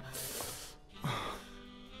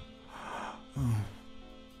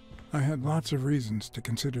 I had lots of reasons to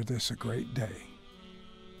consider this a great day.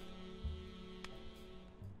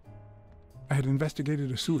 I had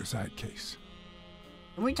investigated a suicide case.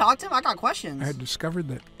 Can we talk to him? I got questions. I had discovered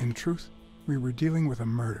that, in truth, we were dealing with a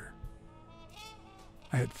murder.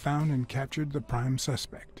 I had found and captured the prime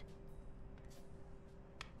suspect.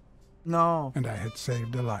 No. And I had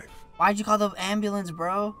saved a life. Why'd you call the ambulance,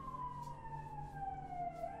 bro?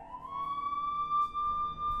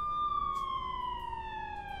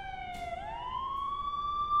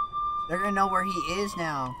 They're gonna know where he is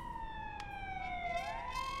now.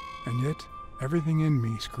 And yet, everything in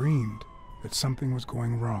me screamed that something was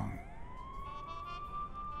going wrong.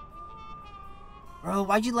 Bro,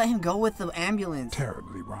 why'd you let him go with the ambulance?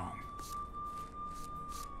 Terribly wrong.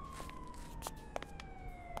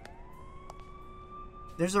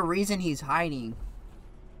 There's a reason he's hiding.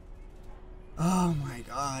 Oh my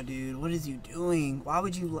god, dude. What is you doing? Why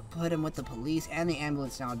would you put him with the police and the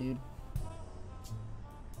ambulance now, dude?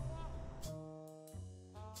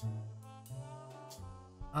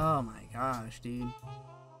 Oh my gosh, dude.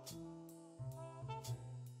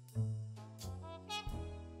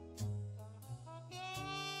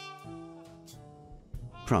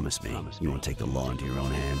 Promise me you won't take the law into your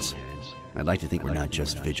own hands. I'd like to think we're not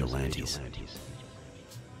just vigilantes.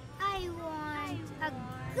 I want a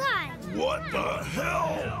gun! What the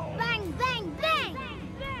hell? Bang, bang,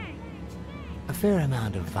 bang! A fair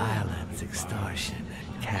amount of violence, extortion,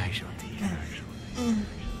 and casualties.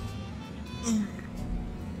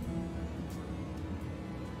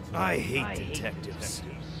 I hate detectives.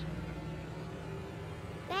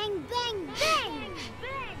 Bang, bang, bang!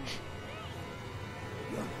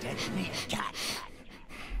 You're dead to me, cat.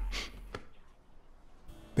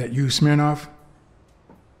 That you, Smirnov?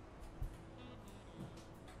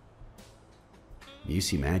 You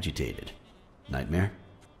seem agitated. Nightmare?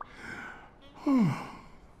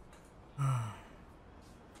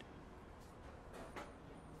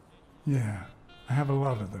 Yeah, I have a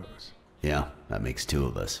lot of those. Yeah, that makes two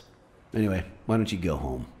of us. Anyway, why don't you go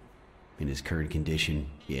home? In his current condition,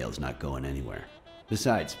 Yale's not going anywhere.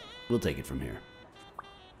 Besides, we'll take it from here.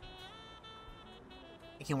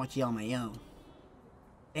 I can't watch you on my own.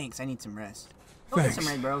 Thanks, I need some rest. Go Thanks. get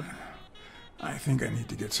some red, bro. I think I need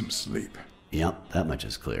to get some sleep. Yep, that much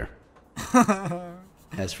is clear.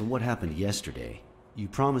 As for what happened yesterday, you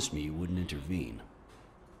promised me you wouldn't intervene.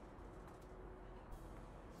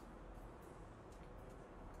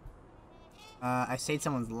 I saved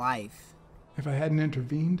someone's life. If I hadn't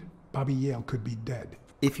intervened, Bobby Yale could be dead.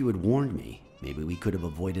 If you had warned me, maybe we could have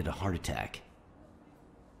avoided a heart attack.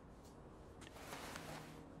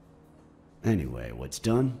 Anyway, what's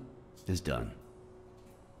done is done.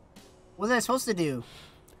 What was I supposed to do?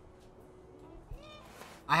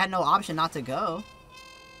 I had no option not to go.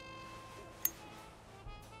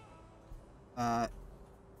 What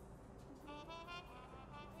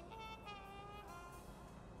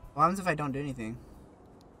happens if I don't do anything?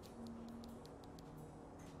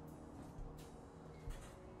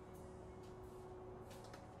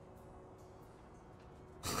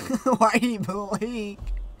 Why are you blink?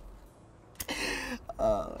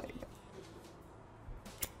 Oh my god.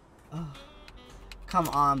 Oh. Come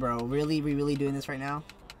on, bro. Really? We really doing this right now?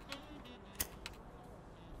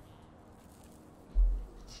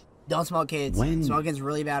 Don't smoke, kids. Smoking's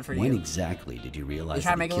really bad for you. When exactly did you realize You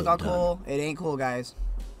try to make it look all Dunn? cool? It ain't cool, guys.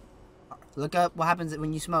 Look up what happens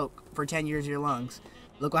when you smoke for 10 years of your lungs.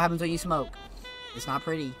 Look what happens when you smoke. It's not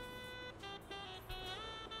pretty.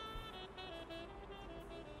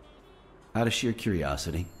 Out of sheer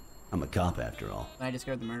curiosity, I'm a cop after all. I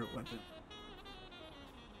discovered the murder weapon.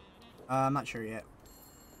 I'm not sure yet.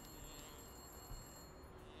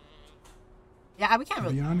 Yeah, we can't To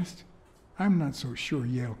really... be honest, I'm not so sure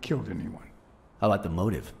Yale killed anyone. How about the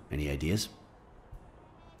motive? Any ideas?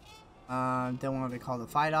 Don't want to call the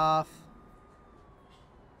fight off.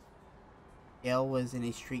 Yale was in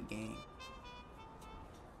a street gang.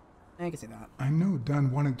 I can say that. I know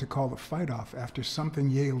Dunn wanted to call the fight off after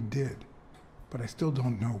something Yale did, but I still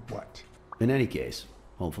don't know what. In any case,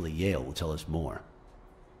 hopefully Yale will tell us more.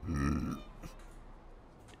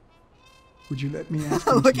 Would you let me ask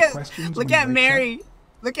him look some at questions? look when at he wakes Mary. up?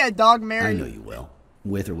 Look at dog Mary. I know you will,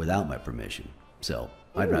 with or without my permission. So,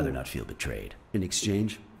 I'd rather not feel betrayed. In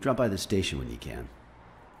exchange, drop by the station when you can.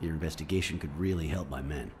 Your investigation could really help my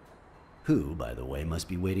men. Who, by the way, must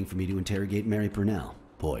be waiting for me to interrogate Mary Purnell.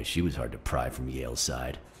 Boy, she was hard to pry from Yale's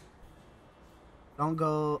side. Don't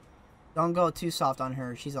go too soft on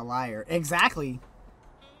her. She's a liar. Exactly.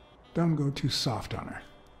 Don't go too soft on her.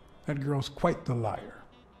 That girl's quite the liar.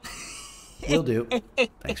 Will do.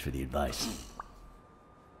 Thanks for the advice.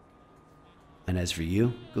 And as for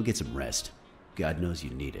you, go get some rest. God knows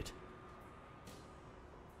you need it.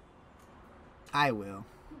 I will.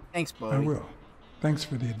 Thanks, boy. I will. Thanks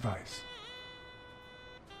for the advice.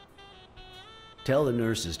 Tell the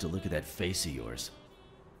nurses to look at that face of yours.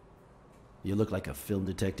 You look like a film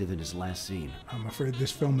detective in his last scene. I'm afraid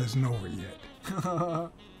this film isn't over yet.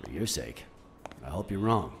 For your sake, I hope you're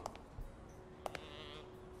wrong.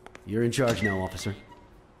 You're in charge now, officer.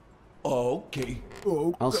 Okay.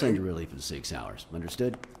 I'll send you relief in 6 hours.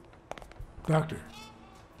 Understood? Doctor,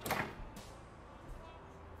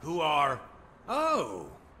 Who are? Oh,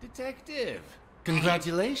 detective.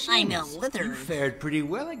 Congratulations. I'm a lizard. You fared pretty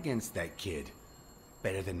well against that kid.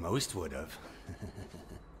 Better than most would have.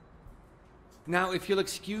 Now, if you'll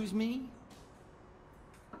excuse me.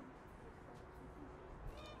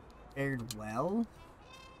 Fared well?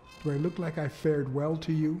 do I look like I fared well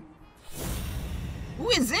to you? Who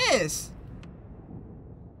is this?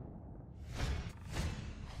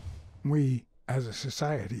 We, as a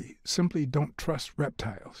society, simply don't trust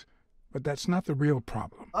reptiles. But that's not the real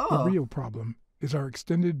problem. Oh. The real problem is our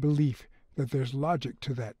extended belief that there's logic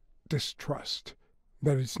to that distrust,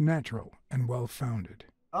 that it's natural and well-founded.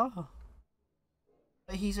 Oh.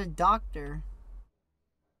 But he's a doctor.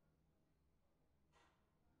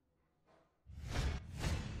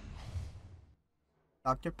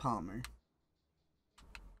 Dr. Palmer.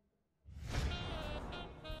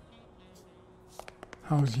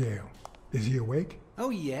 How's Yale? Is he awake? Oh,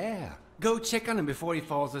 yeah. Go check on him before he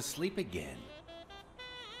falls asleep again.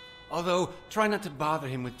 Although, try not to bother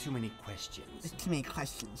him with too many questions. There's too many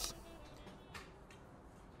questions.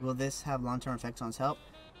 Will this have long-term effects on his health?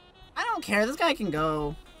 I don't care. This guy can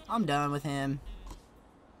go. I'm done with him.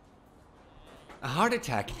 A heart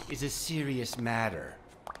attack is a serious matter.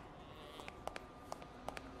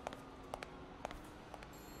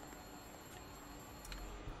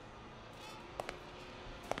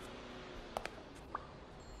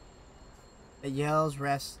 Yale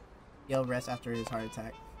rests after his heart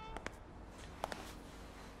attack.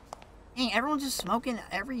 Dang, everyone's just smoking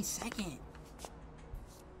every second.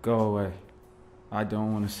 Go away. I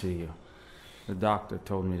don't want to see you. The doctor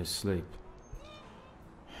told me to sleep.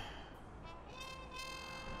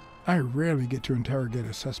 I rarely get to interrogate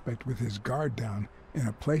a suspect with his guard down in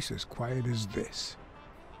a place as quiet as this.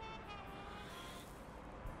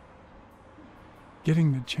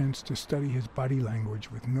 Getting the chance to study his body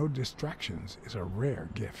language with no distractions is a rare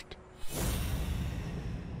gift.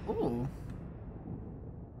 Ooh.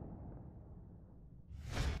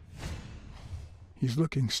 He's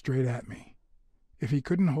looking straight at me. If he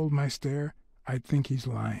couldn't hold my stare, I'd think he's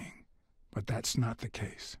lying. But that's not the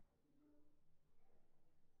case.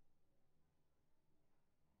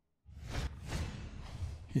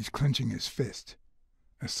 He's clenching his fist,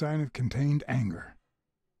 a sign of contained anger.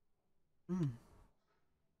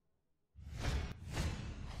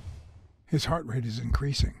 His heart rate is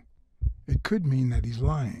increasing. It could mean that he's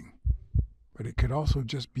lying, but it could also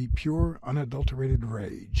just be pure, unadulterated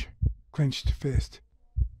rage. Clenched fist,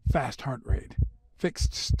 fast heart rate,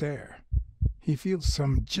 fixed stare. He feels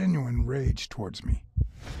some genuine rage towards me.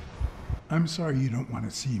 I'm sorry you don't want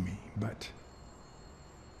to see me, but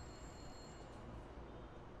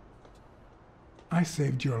I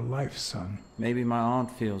saved your life, son. Maybe my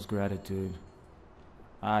aunt feels gratitude.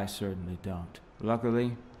 I certainly don't.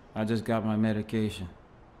 Luckily, I just got my medication.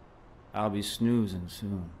 I'll be snoozing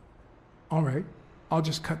soon. All right, I'll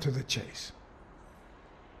just cut to the chase.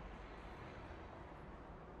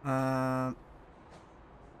 Who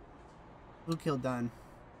killed Dunn?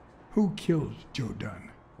 Who killed Joe Dunn?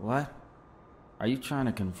 What? Are you trying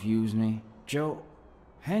to confuse me? Joe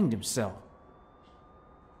hanged himself.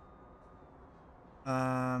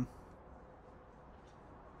 Dunn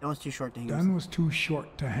was too short to hang Dunn himself. was too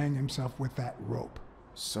short to hang himself with that rope.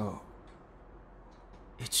 So,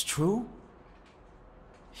 it's true?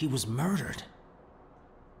 He was murdered.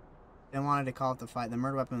 They wanted to call it the fight. The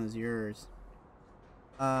murder weapon was yours.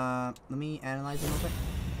 Let me analyze it a little bit.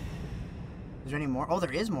 Is there any more? Oh,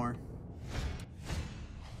 there is more.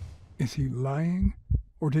 Is he lying?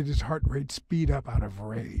 Or did his heart rate speed up out of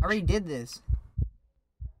rage? I already did this.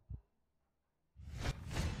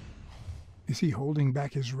 Is he holding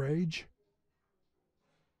back his rage?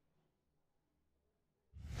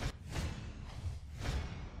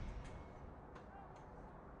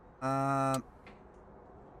 I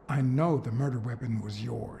know the murder weapon was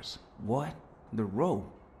yours. What? The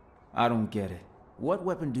rope? I don't get it. What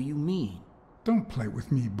weapon do you mean? Don't play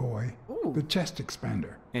with me, boy. Ooh. The chest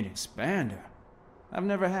expander. An expander? I've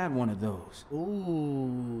never had one of those.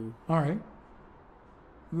 Ooh. All right.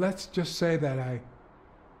 Let's just say that I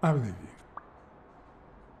believe you.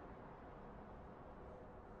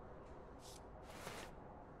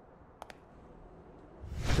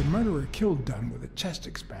 The murderer killed Dunn with a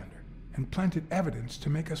chest expander and planted evidence to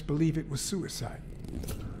make us believe it was suicide.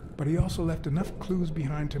 But he also left enough clues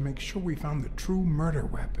behind to make sure we found the true murder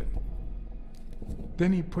weapon.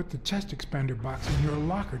 Then he put the chest expander box in your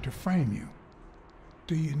locker to frame you.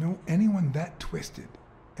 Do you know anyone that twisted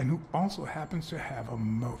and who also happens to have a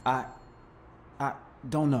motive? I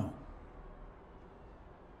don't know.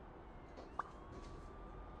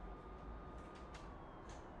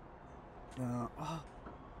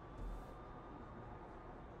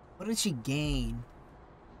 What did she gain?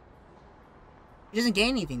 She doesn't gain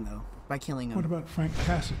anything, though, by killing him. What about Frank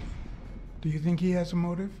Cassidy? Do you think he has a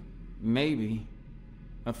motive? Maybe.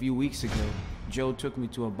 A few weeks ago, Joe took me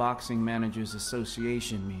to a boxing managers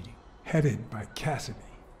association meeting. Headed by Cassidy.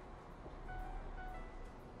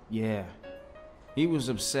 Yeah. He was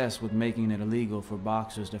obsessed with making it illegal for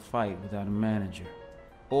boxers to fight without a manager,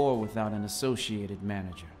 or without an associated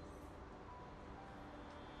manager.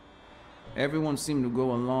 Everyone seemed to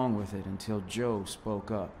go along with it until Joe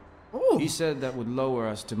spoke up. Ooh. He said that would lower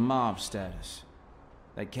us to mob status.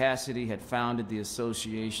 That Cassidy had founded the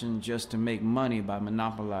association just to make money by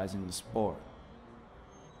monopolizing the sport.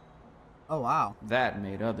 Oh, wow. That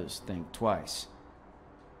made others think twice.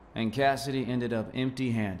 And Cassidy ended up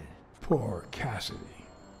empty-handed. Poor Cassidy.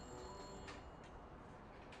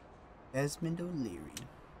 Desmond O'Leary.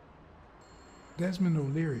 Desmond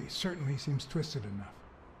O'Leary certainly seems twisted enough.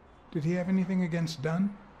 Did he have anything against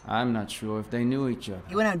Dunn? I'm not sure if they knew each other.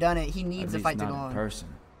 He wouldn't have done it. He needs the fight to go not in on. person.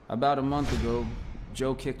 About a month ago,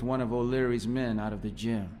 Joe kicked one of O'Leary's men out of the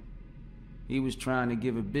gym. He was trying to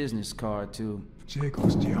give a business card to...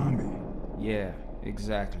 Jacobs Giambi. Yeah,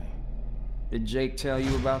 exactly. Did Jake tell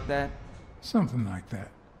you about that? Something like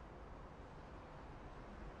that.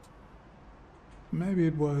 Maybe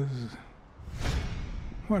it was...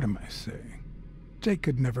 What am I saying? Jake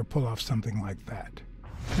could never pull off something like that.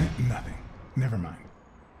 Nothing. Never mind.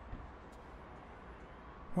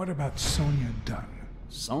 What about Sonia Dunn?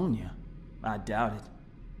 Sonia? I doubt it.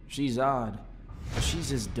 She's odd, but she's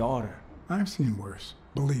his daughter. I've seen worse,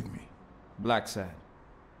 believe me. Blacksad.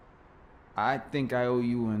 I think I owe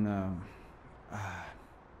you an,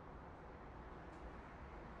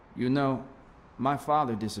 You know, my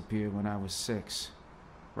father disappeared when I was 6,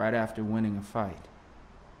 right after winning a fight.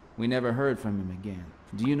 We never heard from him again.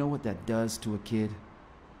 Do you know what that does to a kid?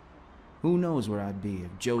 Who knows where I'd be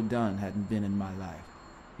if Joe Dunn hadn't been in my life.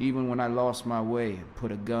 Even when I lost my way and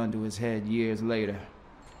put a gun to his head years later,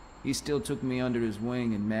 he still took me under his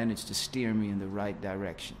wing and managed to steer me in the right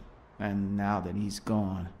direction. And now that he's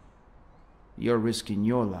gone, you're risking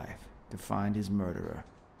your life to find his murderer.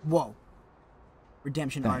 Whoa.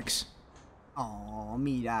 Redemption arc. Thanks. Aw,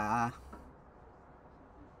 mira.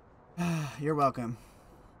 You're welcome.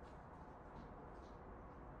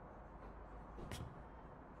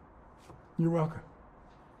 You're welcome.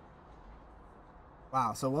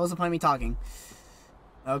 Wow, so what was the point of me talking?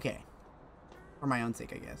 Okay. For my own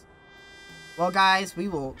sake, I guess. Well, guys, we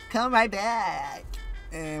will come right back.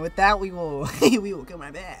 And with that, we will we will come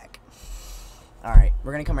right back. Alright,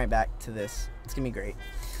 we're going to come right back to this. It's going to be great.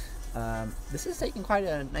 This is taking quite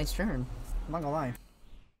a nice turn. I'm not going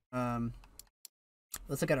to lie.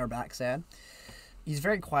 Let's look at our Blacksad. He's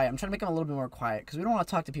very quiet. I'm trying to make him a little bit more quiet because we don't want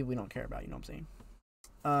to talk to people we don't care about. You know what I'm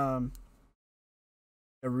saying?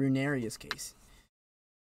 The Runarius case.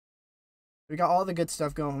 We got all the good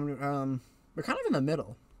stuff going. We're kind of in the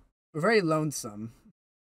middle. We're very lonesome.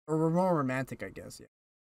 Or we're more romantic, I guess, yeah.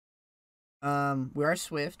 We are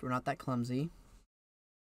swift. We're not that clumsy.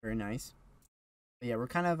 Very nice. But yeah, we're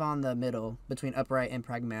kind of on the middle between upright and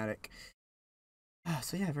pragmatic.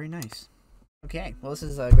 So yeah, very nice. Okay, well, this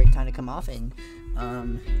is a great time to come off, and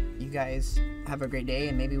you guys have a great day,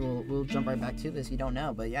 and maybe we'll jump right back to this. You don't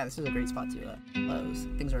know, but yeah, this is a great spot to close.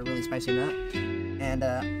 Things are really spicing up, and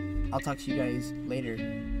I'll talk to you guys later.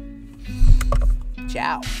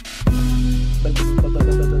 Ciao.